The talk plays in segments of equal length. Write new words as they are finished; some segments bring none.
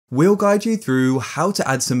We'll guide you through how to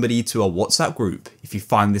add somebody to a WhatsApp group. If you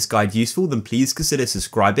find this guide useful, then please consider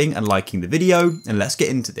subscribing and liking the video, and let's get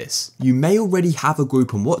into this. You may already have a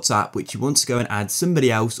group on WhatsApp which you want to go and add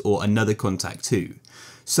somebody else or another contact to.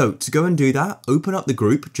 So to go and do that, open up the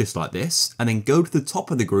group just like this, and then go to the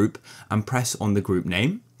top of the group and press on the group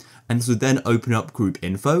name. And so then open up group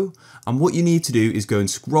info, and what you need to do is go and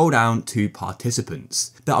scroll down to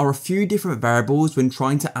participants. There are a few different variables when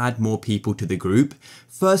trying to add more people to the group.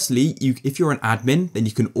 Firstly, if you're an admin, then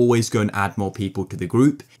you can always go and add more people to the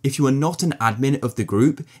group. If you are not an admin of the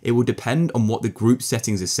group, it will depend on what the group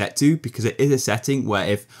settings are set to, because it is a setting where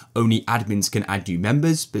if only admins can add new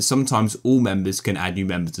members, but sometimes all members can add new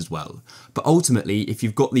members as well. But ultimately, if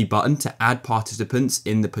you've got the button to add participants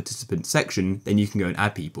in the participant section, then you can go and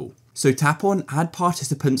add people. So tap on add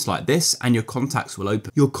participants like this and your contacts will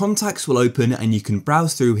open. Your contacts will open and you can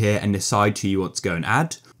browse through here and decide who you want to go and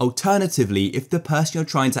add. Alternatively, if the person you're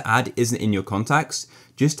trying to add isn't in your contacts,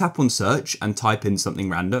 just tap on search and type in something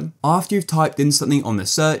random. After you've typed in something on the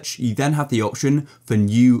search, you then have the option for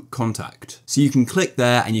new contact. So you can click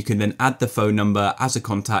there and you can then add the phone number as a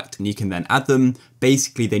contact and you can then add them.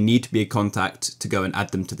 Basically, they need to be a contact to go and add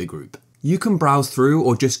them to the group. You can browse through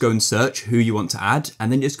or just go and search who you want to add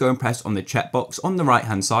and then just go and press on the checkbox on the right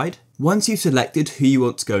hand side. Once you've selected who you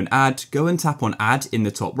want to go and add, go and tap on add in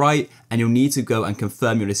the top right and you'll need to go and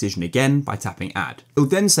confirm your decision again by tapping add. It'll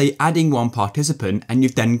then say adding one participant and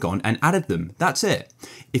you've then gone and added them. That's it.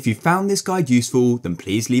 If you found this guide useful, then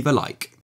please leave a like.